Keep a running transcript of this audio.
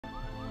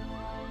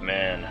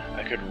Man,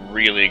 I could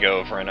really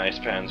go for a nice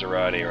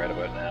Panzerotti right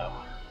about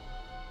now.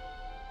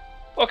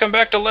 Welcome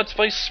back to Let's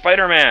Play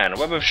Spider-Man,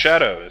 Web of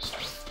Shadows.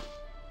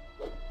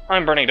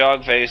 I'm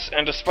BurningDogFace,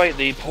 and despite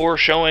the poor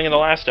showing in the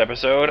last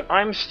episode,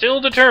 I'm still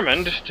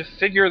determined to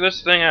figure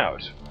this thing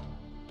out.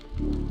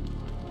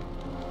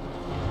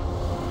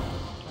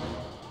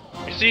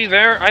 You see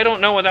there? I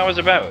don't know what that was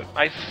about.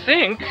 I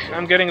think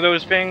I'm getting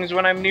those pings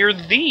when I'm near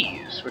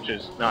these, which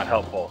is not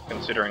helpful,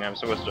 considering I'm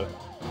supposed to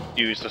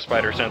use the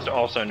spider sense to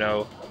also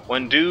know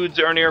when dudes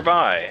are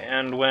nearby,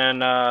 and when,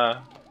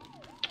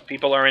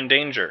 people are in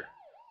danger.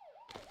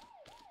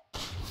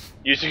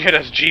 Using it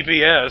as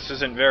GPS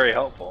isn't very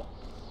helpful.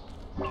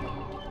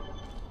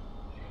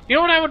 You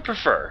know what I would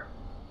prefer?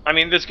 I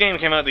mean, this game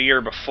came out the year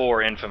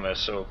before Infamous,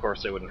 so of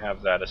course they wouldn't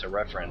have that as a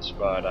reference,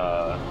 but,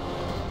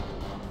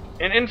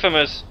 in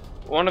Infamous,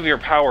 one of your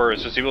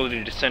powers was the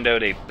ability to send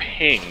out a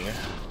ping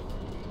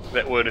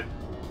that would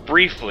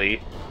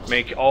briefly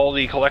make all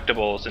the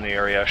collectibles in the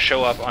area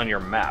show up on your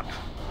map.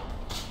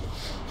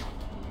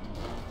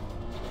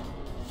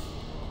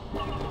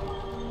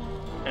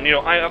 And you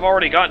know, I've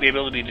already got the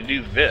ability to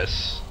do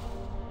this.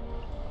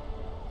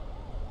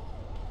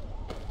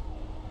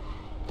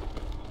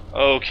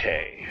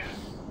 Okay.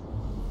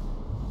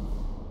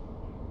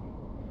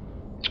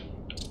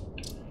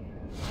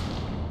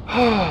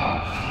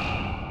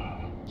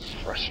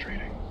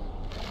 Frustrating.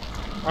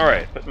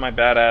 Alright, put my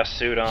badass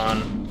suit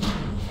on.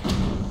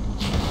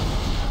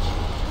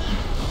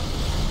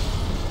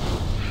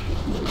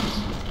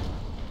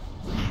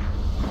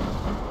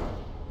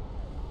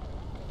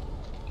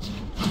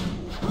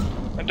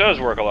 It does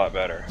work a lot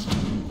better.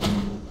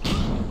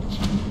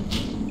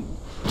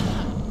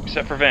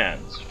 Except for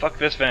vans. Fuck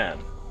this van.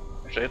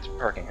 Actually, it's a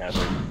parking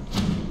hazard.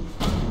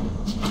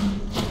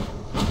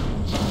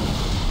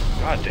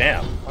 God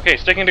damn. Okay,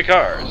 sticking to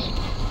cars.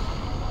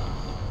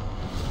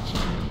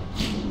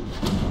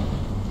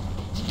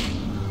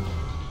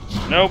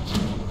 Nope.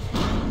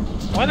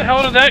 Why the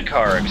hell did that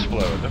car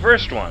explode? The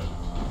first one.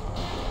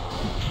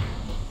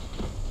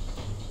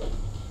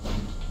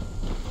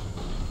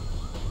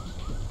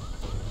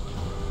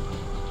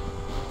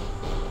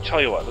 Tell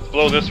you what, let's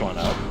blow this one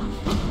up.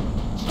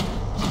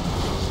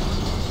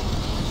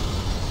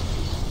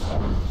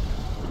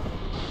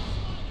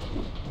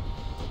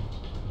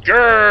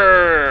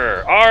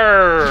 Grrr!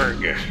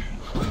 Arg!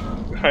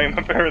 I'm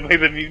apparently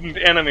the mutant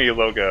enemy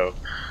logo.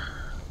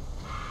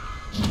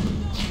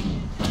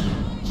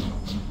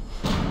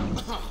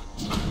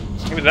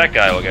 Maybe that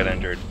guy will get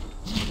injured.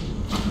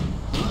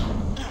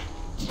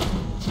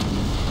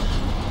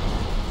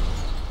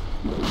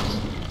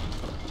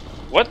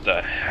 What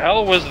the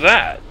hell was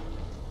that?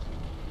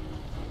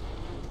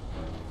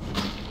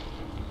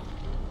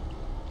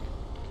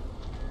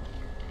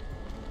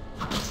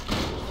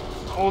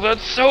 Oh,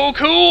 that's so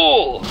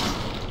cool!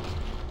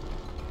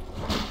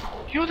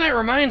 You know what that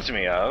reminds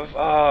me of?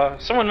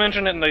 Someone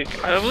mentioned it in the...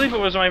 I believe it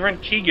was my friend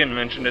Keegan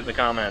mentioned it in the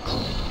comments.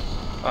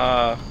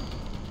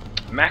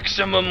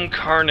 Maximum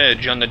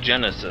Carnage on the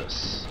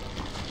Genesis.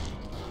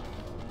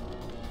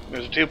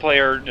 There's a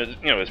two-player,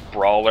 you know, this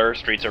brawler,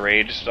 Streets of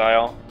Rage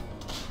style.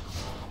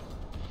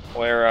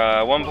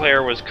 Where, one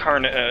player was not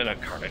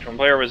Carnage, one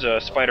player was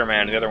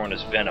Spider-Man, the other one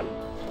is Venom.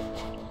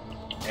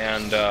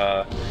 And,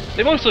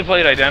 they mostly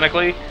played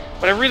identically,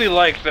 but I really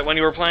liked that when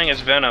you were playing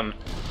as Venom,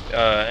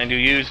 and you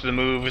used the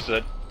moves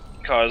that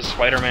caused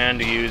Spider-Man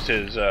to use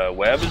his,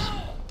 webs,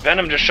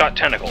 Venom just shot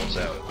tentacles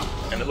out,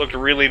 and it looked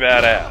really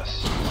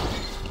badass.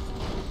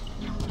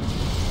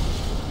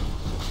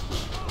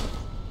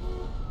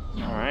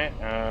 Alright,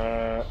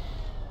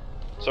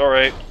 it's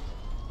alright.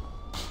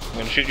 I'm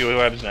gonna shoot you with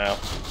webs now.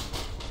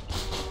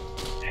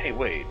 Hey,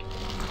 wait.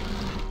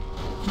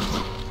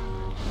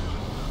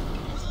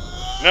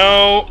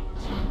 No!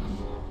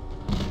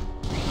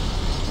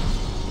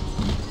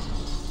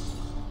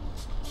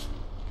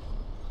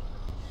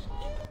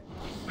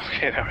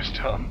 Okay, that was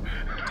dumb.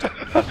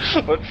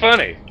 But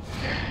funny.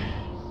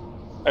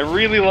 I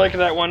really liked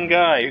that one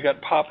guy who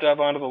got popped up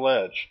onto the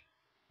ledge.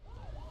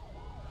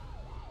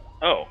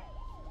 Oh.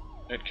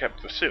 It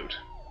kept the suit.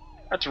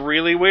 That's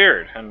really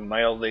weird and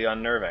mildly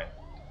unnerving.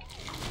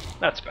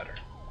 That's better.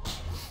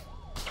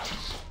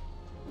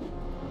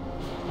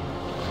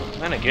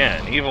 Then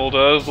again, evil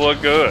does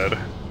look good.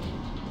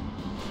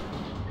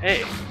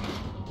 Hey.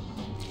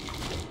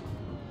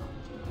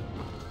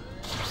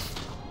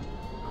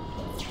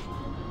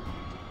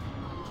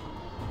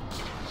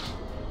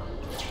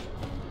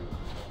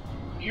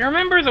 You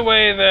remember the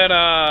way that,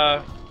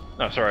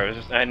 oh, sorry,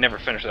 I had never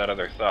finished that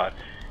other thought.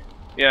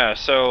 Yeah,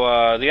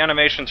 so, the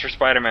animations for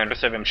Spider-Man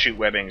just have him shoot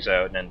webbings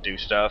out and then do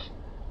stuff.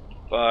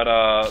 But,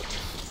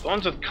 the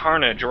ones with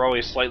Carnage are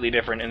always slightly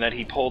different in that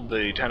he pulled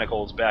the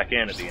tentacles back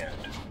in at the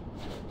end.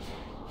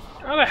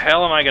 How the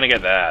hell am I gonna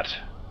get that?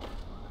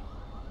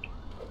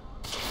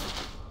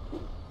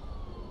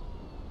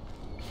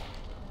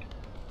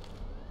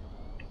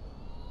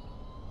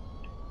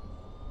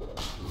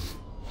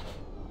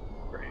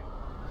 Great.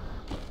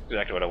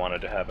 Exactly what I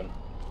wanted to happen.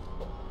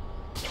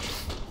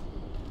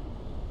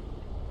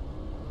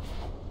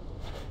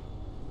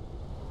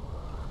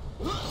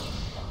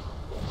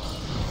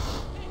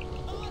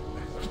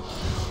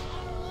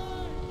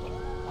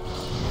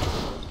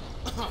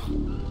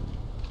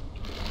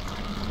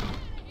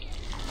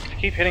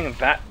 keep hitting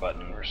that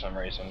button for some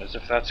reason, as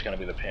if that's going to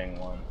be the ping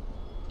one.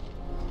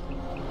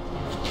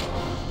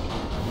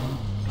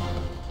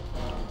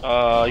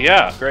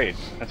 Yeah, great.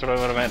 That's what I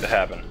would have meant to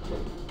happen.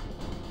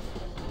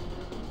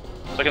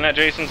 It's like in that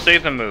Jason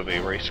Statham movie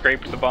where he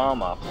scraped the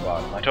bomb off the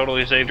bottom. I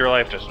totally saved your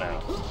life just now.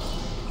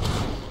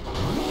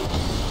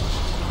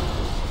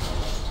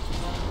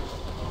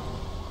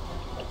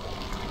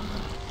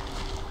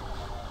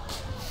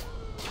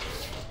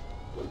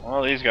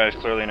 Well, these guys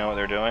clearly know what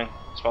they're doing.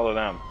 Let's follow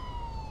them.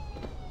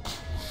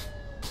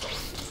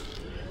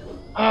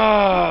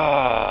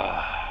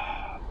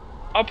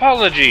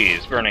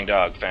 Apologies, Burning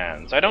Dog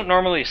fans. I don't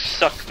normally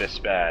suck this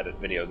bad at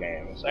video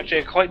games.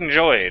 Actually, I quite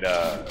enjoyed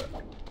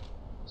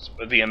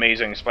the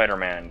Amazing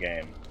Spider-Man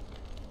game.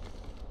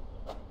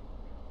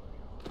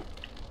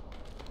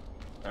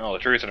 Well, the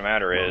truth of the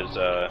matter is,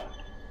 I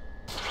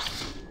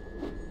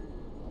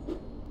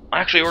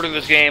actually ordered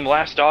this game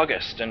last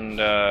August and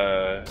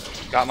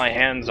got my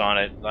hands on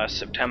it last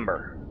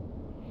September.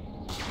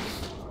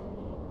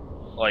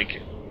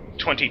 Like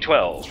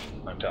 2012,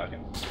 I'm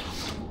talking.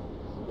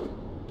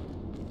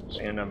 So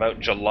in about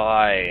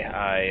July,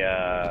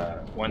 I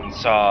went and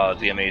saw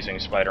The Amazing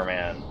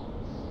Spider-Man.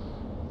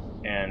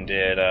 And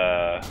it,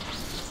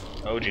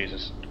 oh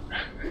Jesus.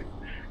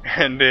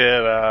 And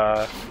it,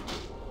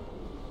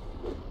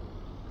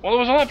 well, it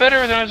was a lot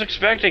better than I was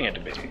expecting it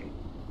to be.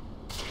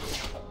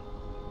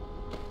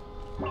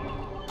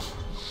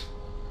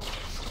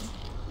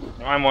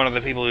 I'm one of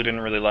the people who didn't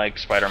really like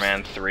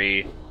Spider-Man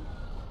 3.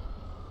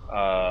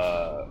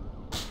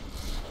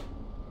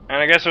 And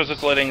I guess I was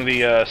just letting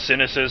the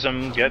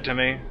cynicism get to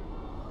me.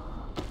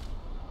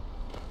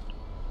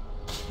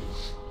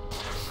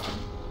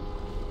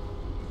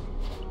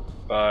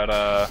 But,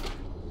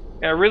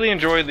 yeah, I really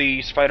enjoyed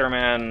the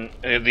Spider-Man,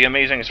 the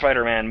Amazing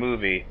Spider-Man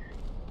movie.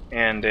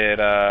 And it,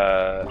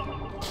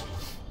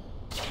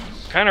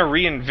 kind of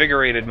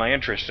reinvigorated my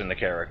interest in the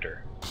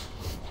character.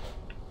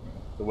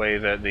 The way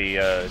that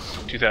the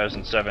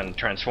 2007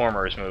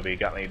 Transformers movie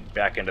got me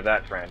back into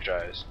that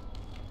franchise.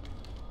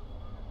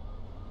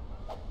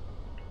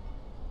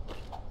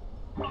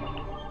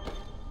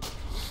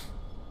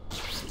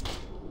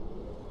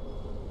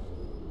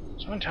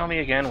 Someone tell me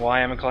again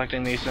why I'm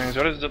collecting these things.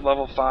 What is it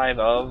level 5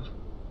 of?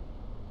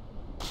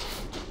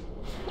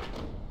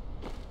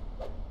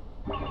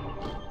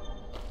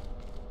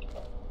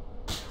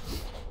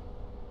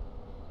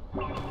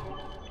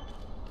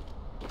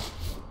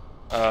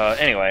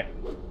 Anyway.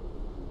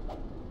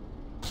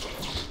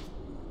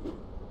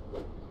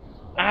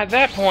 At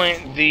that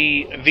point,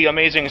 the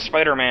Amazing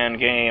Spider-Man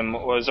game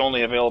was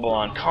only available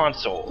on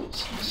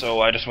consoles, so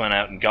I just went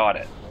out and got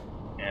it,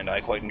 and I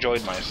quite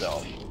enjoyed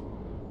myself.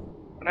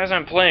 But as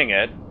I'm playing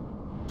it,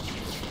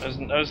 I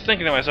was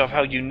thinking to myself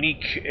how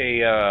unique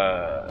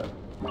a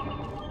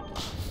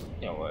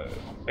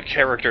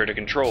character to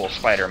control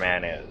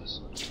Spider-Man is.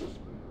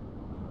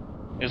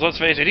 Because let's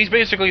face it, he's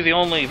basically the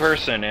only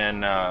person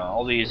in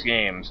all these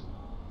games,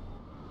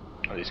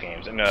 and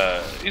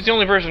he's the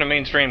only person in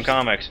mainstream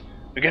comics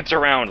who gets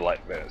around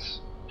like this.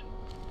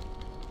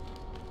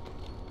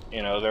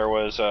 You know, there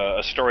was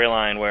a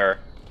storyline where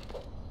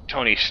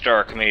Tony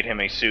Stark made him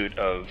a suit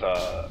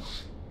of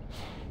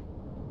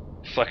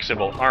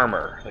flexible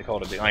armor. They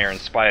called it the Iron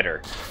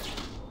Spider.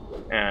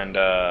 And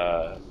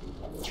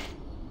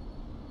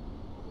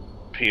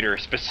Peter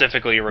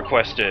specifically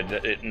requested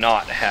that it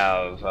not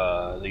have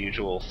the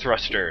usual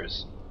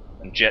thrusters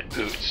and jet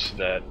boots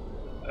that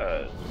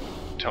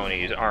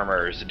Tony's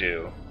armors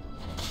do.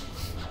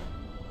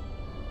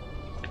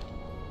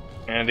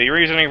 And the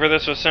reasoning for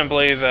this was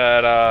simply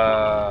that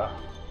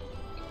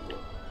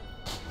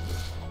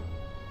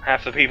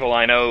half the people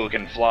I know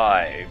can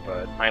fly,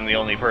 but I'm the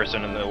only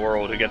person in the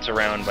world who gets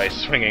around by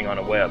swinging on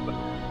a web,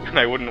 and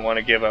I wouldn't want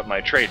to give up my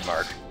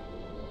trademark.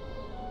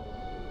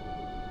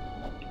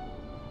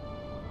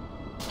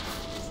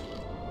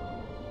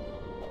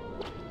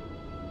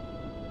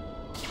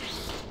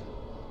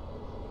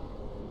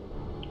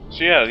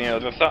 So yeah, you know,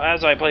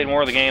 as I played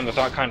more of the game, the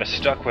thought kind of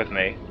stuck with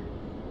me.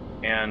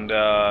 And,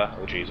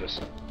 oh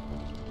Jesus.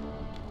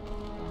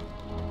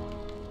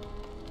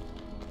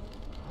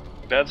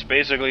 That's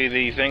basically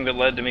the thing that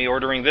led to me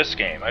ordering this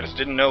game. I just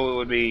didn't know it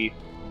would be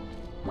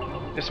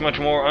this much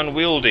more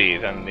unwieldy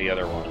than the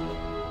other one.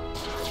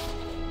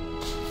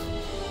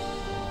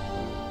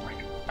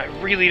 I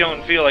really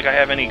don't feel like I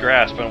have any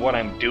grasp on what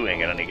I'm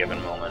doing at any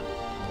given moment.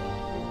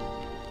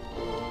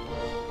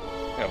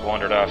 I've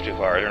wandered off too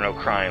far. There are no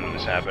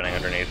crimes happening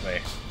underneath me.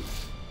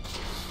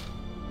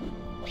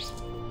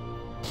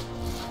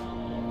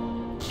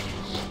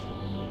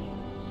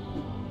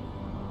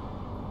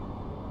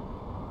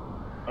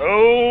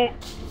 Oh!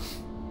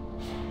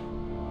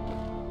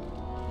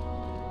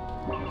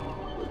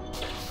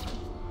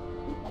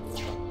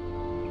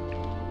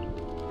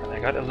 I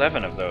got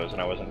 11 of those and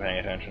I wasn't paying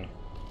attention.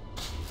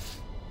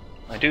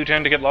 I do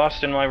tend to get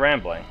lost in my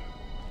rambling.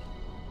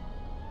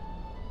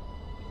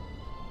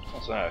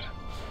 What's that?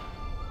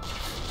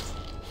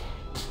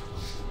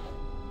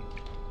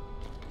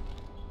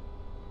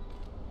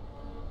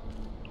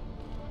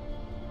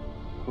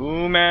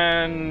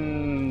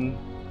 Who-Man...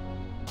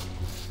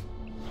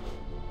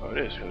 Oh, it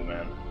is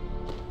Who-Man.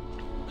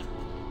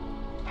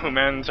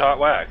 Who-Man's Hot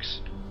Wax.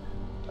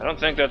 I don't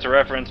think that's a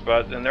reference,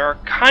 but then there are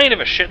kind of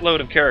a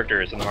shitload of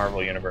characters in the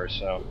Marvel Universe,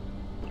 so...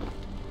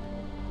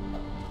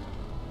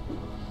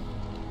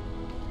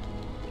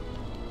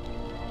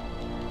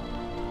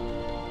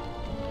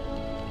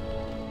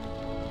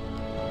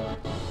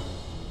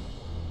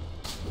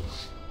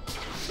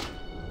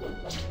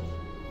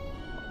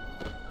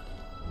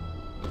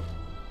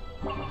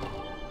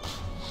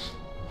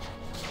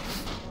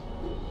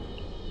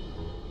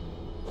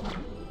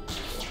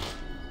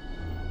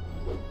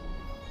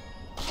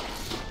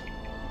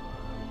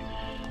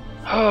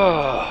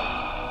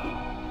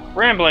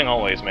 Rambling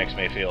always makes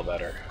me feel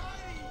better.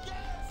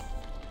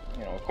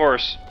 You know, of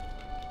course,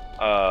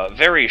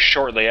 very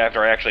shortly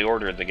after I actually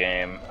ordered the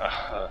game,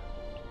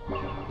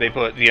 they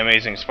put the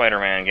Amazing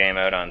Spider-Man game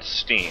out on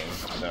Steam,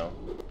 so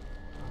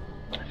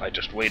if I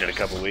just waited a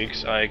couple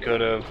weeks, I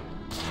could have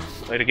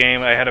played a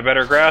game I had a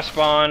better grasp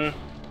on,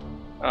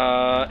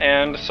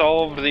 and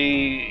solved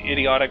the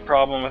idiotic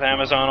problem with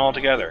Amazon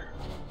altogether.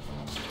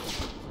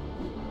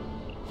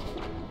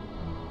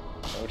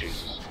 Oh,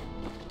 Jesus.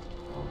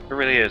 There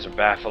really is a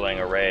baffling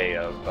array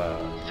of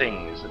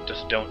things that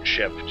just don't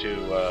ship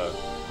to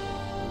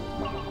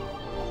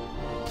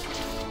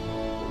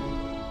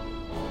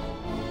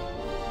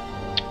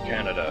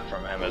Canada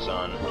from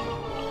Amazon.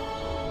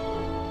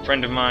 A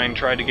friend of mine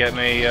tried to get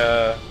me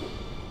a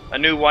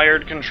new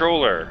wired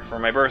controller for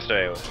my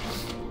birthday.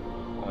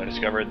 I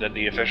discovered that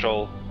the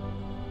official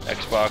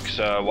Xbox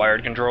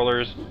wired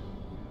controllers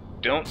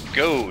don't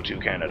go to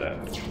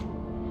Canada.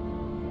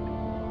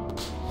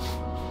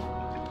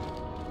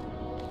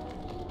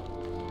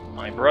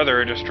 My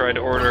brother just tried to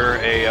order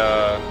a,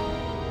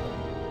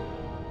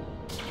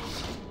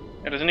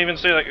 it doesn't even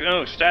say, like,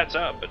 no, stats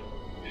up, but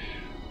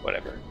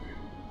whatever.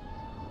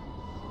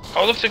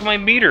 Oh, it looks like my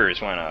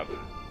meters went up.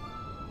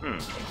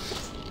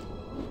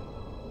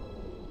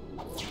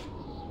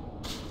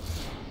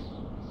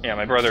 Yeah,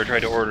 my brother tried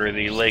to order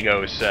the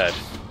Lego set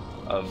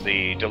of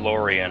the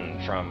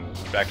DeLorean from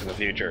Back to the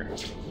Future.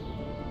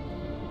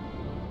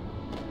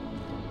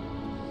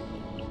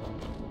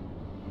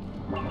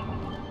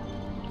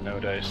 No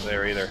dice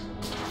there either.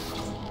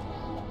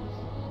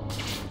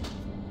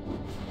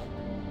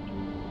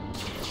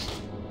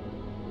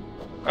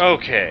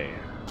 Okay.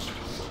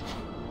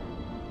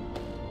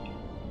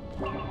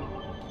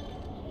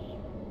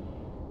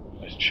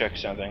 Let's check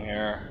something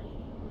here.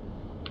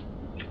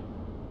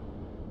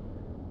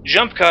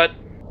 Jump cut!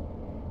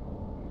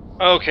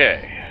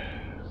 Okay.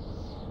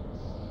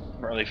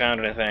 Haven't really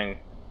found anything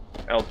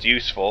else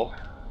useful.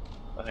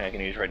 Nothing I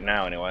can use right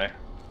now, anyway.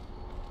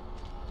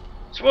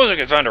 Suppose I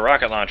could find a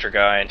rocket launcher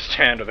guy and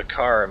stand with a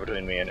car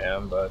between me and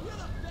him, but...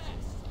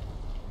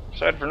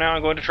 aside for now,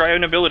 I'm going to try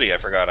an ability I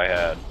forgot I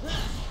had.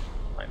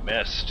 I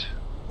missed.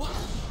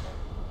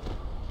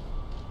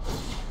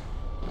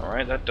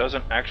 Alright, that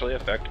doesn't actually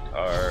affect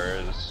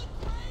cars.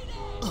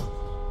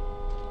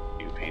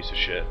 You piece of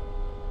shit.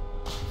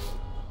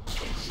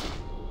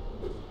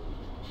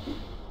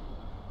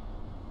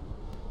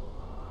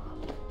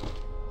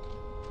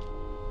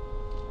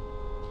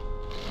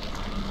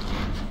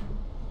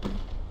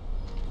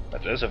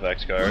 That does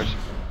affect cars.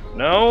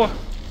 No!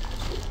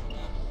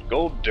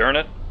 Gold darn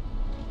it.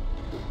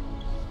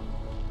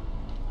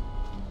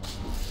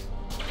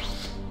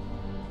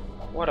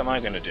 What am I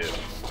gonna do?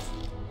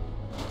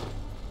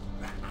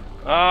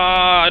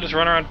 I just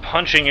run around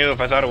punching you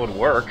if I thought it would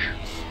work.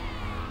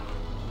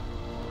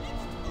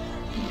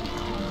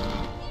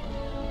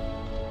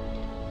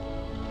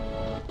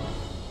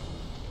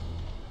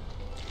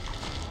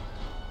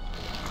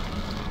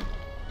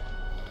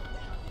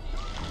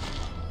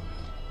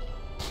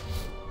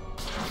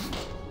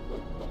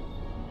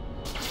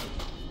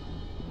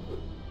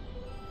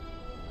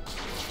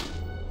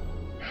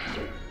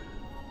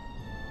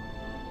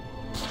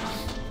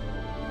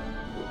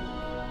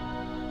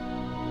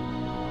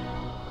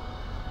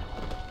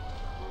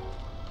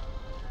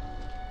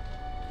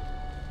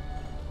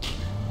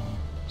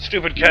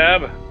 Stupid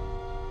cab.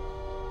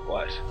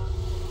 What?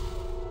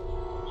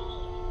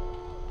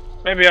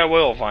 Maybe I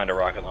will find a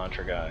rocket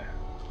launcher guy.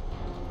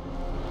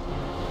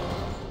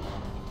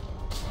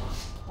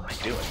 What am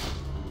I doing?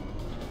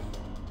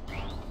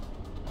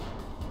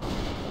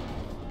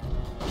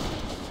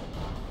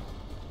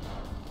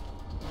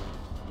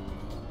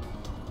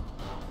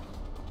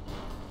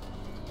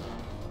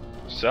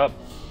 Sup?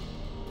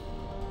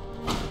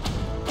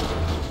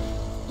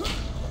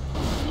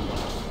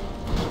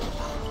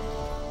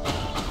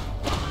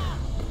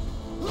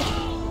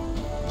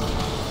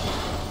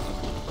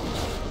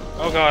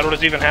 Oh god, what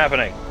is even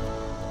happening?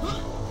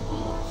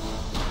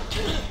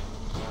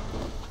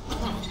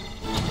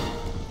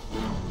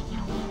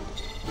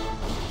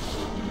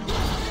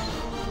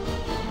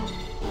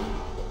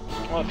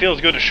 Well, it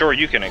feels good to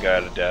shoryuken a guy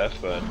to death,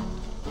 but...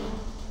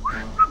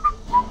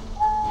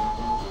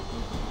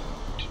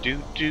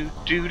 do do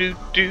do do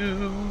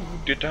do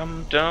do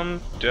dum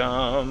dum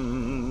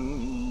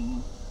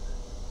dum.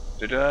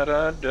 Da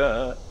da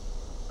da.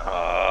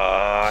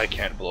 Ah, I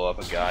can't blow up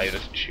a guy who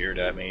just cheered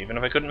at me, even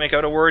if I couldn't make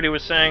out a word he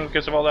was saying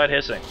because of all that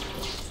hissing.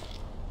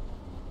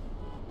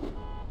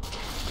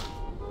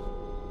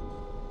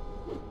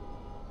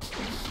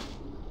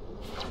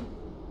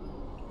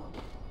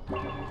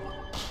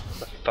 What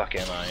the fuck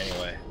am I,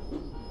 anyway?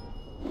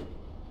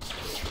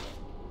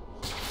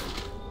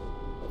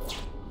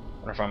 I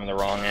wonder if I'm on the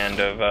wrong end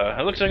of,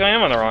 it looks like I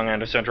am on the wrong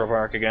end of Central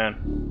Park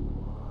again.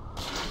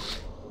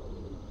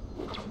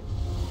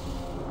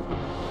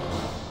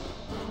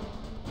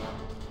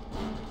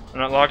 I'm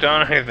not locked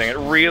on or anything, it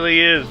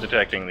really is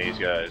detecting these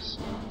guys.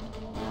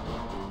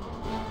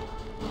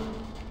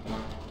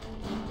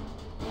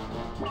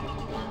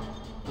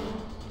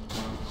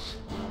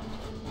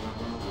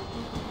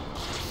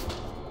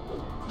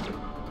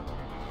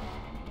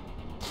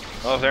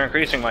 Well, if they're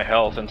increasing my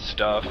health and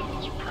stuff,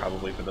 it's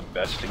probably for the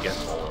best to get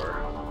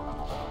more.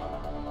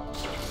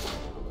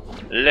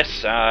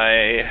 Less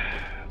I.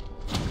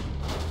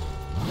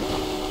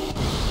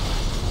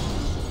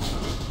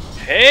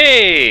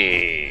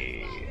 Hey!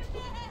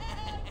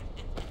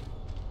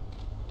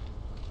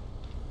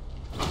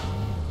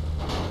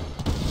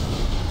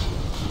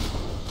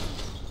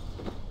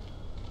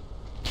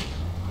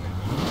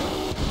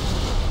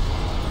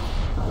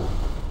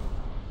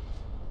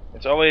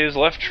 It's always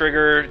left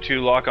trigger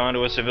to lock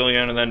onto a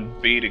civilian and then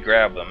B to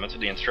grab them. That's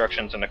what the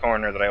instructions in the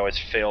corner that I always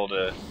fail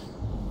to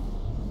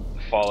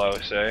follow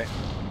say.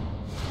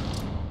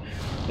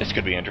 This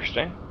could be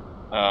interesting.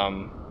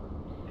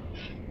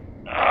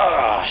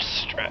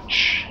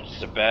 Stretch.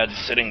 It's a bad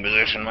sitting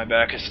position. My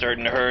back is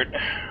starting to hurt.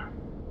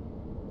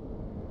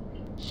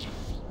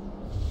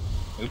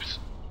 Oops.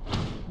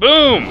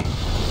 Boom!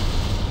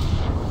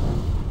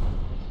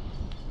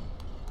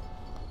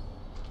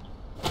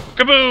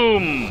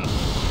 Kaboom!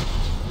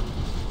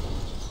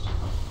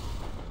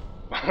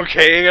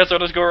 Okay, I guess I'll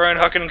just go around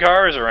hucking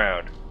cars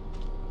around.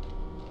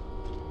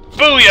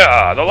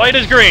 Booyah! The light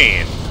is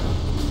green!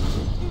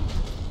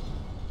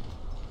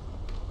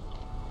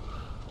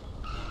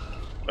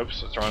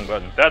 Oops, that's the wrong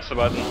button. That's the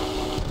button.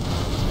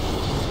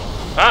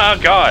 Ah,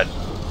 God!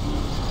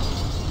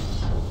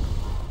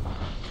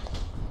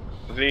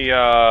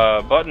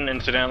 The, button,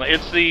 incidentally,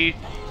 it's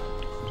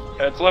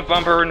left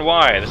bumper and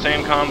Y, the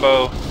same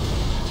combo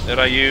that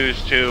I use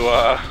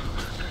to,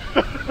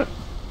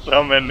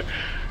 summon...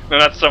 No,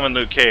 not summon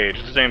Luke Cage.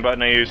 It's the same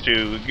button I use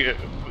to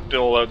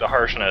dole out the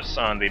harshness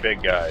on the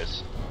big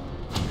guys.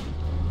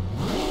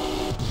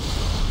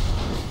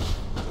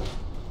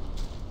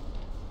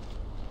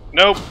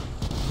 Nope.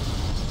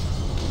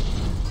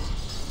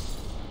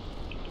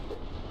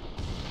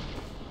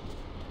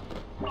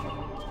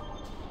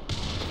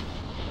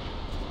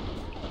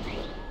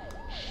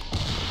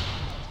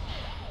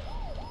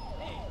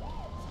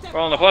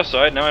 Well, on the plus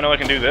side, now I know I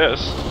can do this.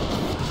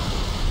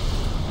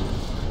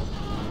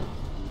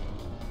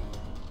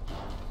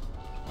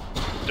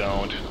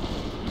 Don't.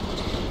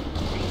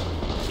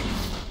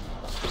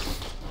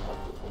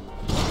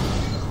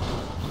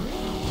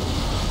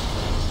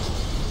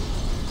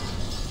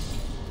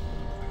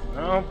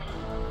 Nope.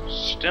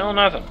 Still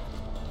nothing.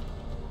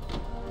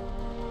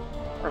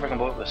 Or if I can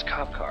blow up this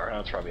cop car.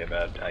 That's probably a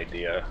bad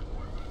idea.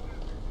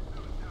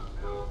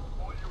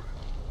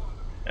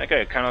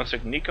 Okay, it kind of looks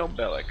like Nico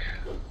Bellic.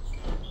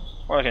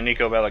 More like a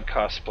Nico Bellic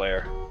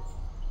cosplayer.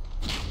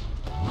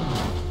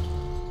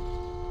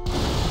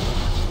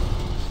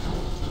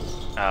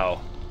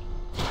 Ow.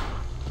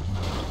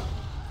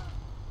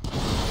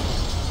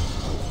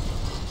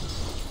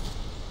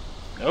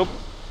 Nope.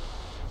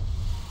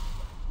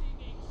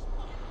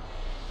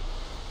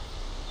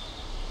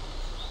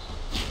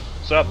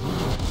 What's up?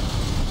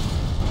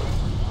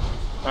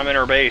 I'm in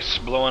her base,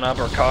 blowing up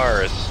her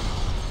cars.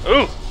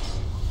 Ooh!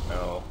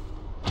 No.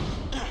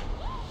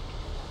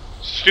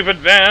 Stupid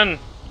van!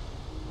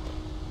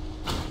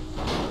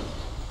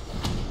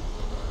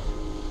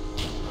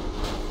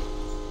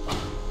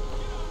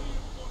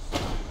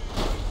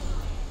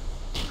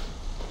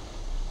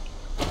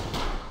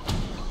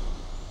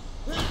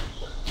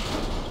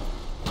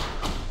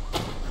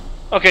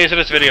 Okay, so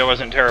this video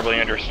wasn't terribly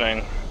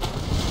interesting.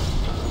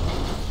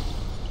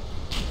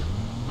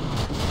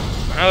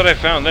 Now that I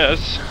found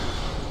this...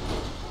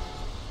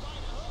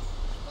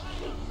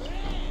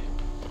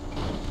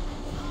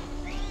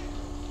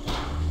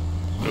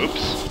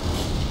 Oops.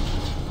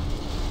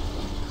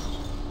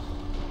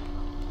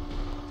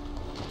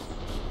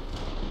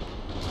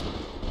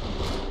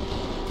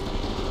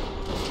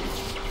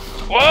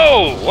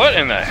 Whoa! What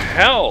in the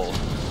hell?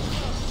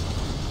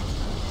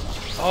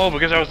 Oh,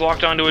 because I was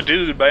locked onto a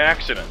dude by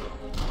accident.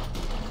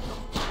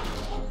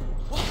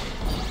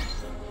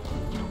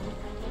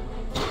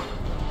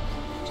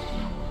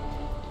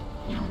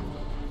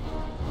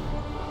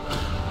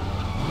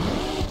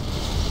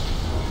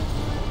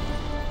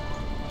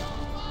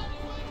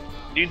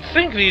 You'd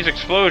think these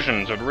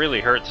explosions would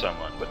really hurt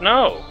someone, but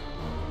no.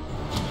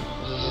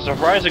 This is a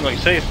surprisingly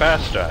safe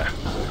pastime.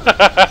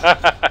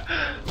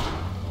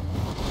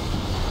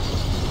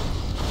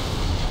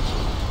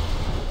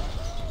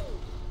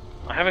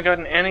 I haven't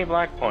gotten any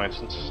black points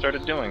since I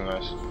started doing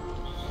this.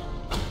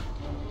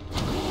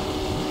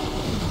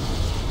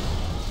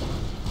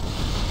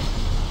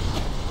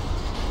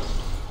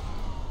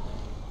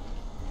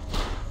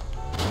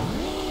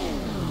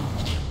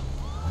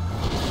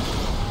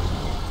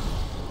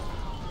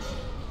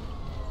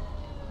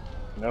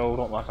 No,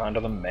 don't lock onto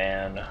the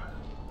man.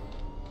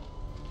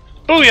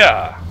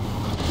 Booyah!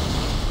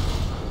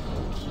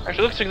 Actually,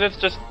 it looks like that's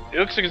just... It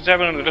looks like it's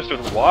happening just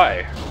with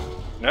Y.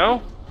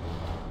 No?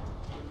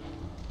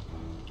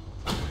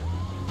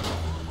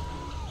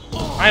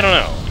 I don't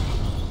know.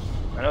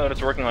 I know that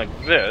it's working like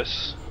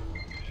this.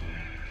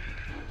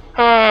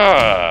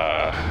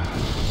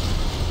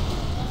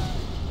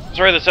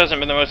 Sorry this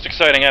hasn't been the most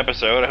exciting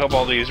episode. I hope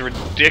all these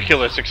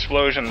ridiculous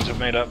explosions have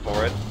made up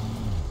for it.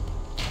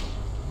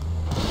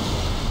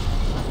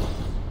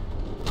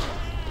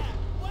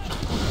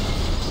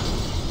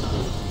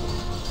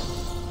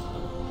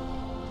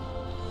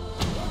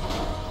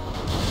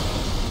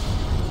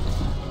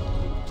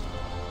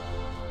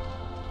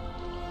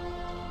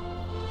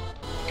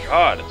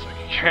 God, it's like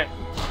you can't...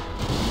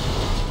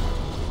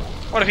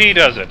 What if he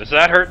does it? Does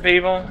that hurt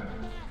people?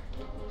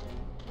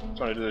 I just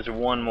want to do this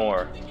one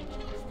more.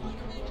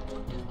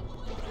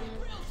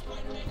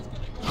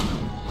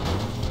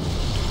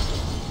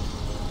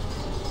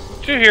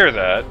 Did you hear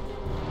that?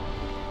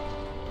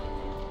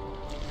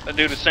 That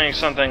dude is saying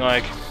something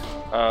like,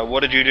 what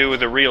did you do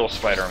with the real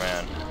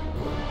Spider-Man?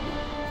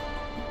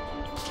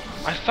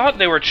 I thought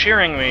they were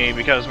cheering me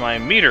because my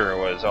meter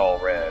was all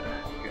red.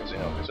 Because, you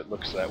know, because it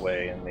looks that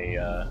way in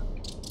the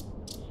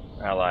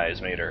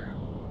Allies meter.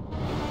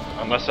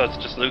 Unless that's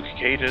just Luke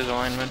Cage's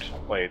alignment.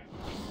 Wait.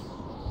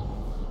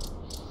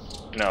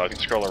 No, I can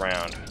scroll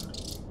around.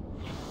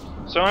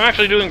 So I'm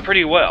actually doing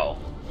pretty well.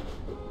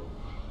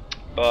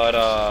 But,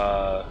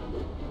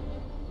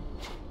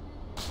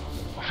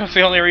 what if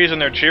the only reason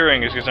they're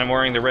cheering is because I'm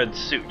wearing the red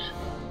suit?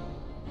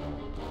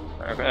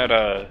 I've had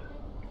an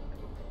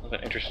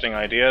interesting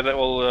idea that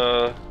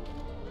will,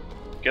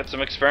 get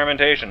some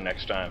experimentation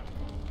next time.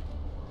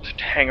 Just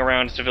hang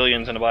around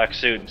civilians in a black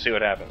suit and see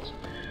what happens.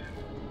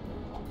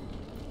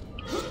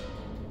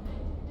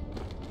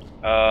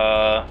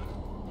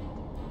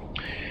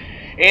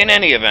 In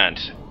any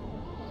event,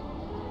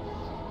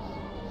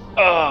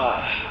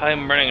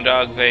 I'm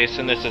BurningDogFace,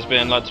 and this has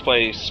been Let's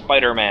Play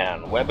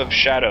Spider-Man, Web of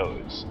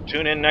Shadows.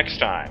 Tune in next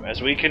time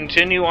as we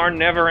continue our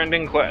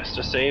never-ending quest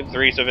to save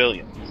 3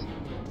 civilians.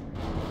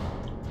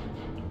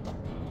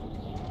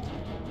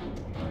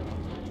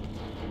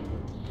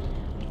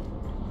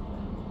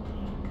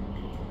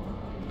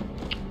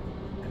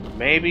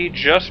 Maybe,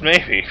 just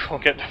maybe, we'll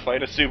get to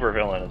fight a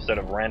supervillain instead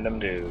of random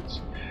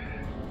dudes.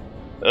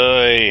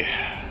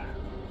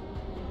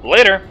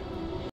 Later!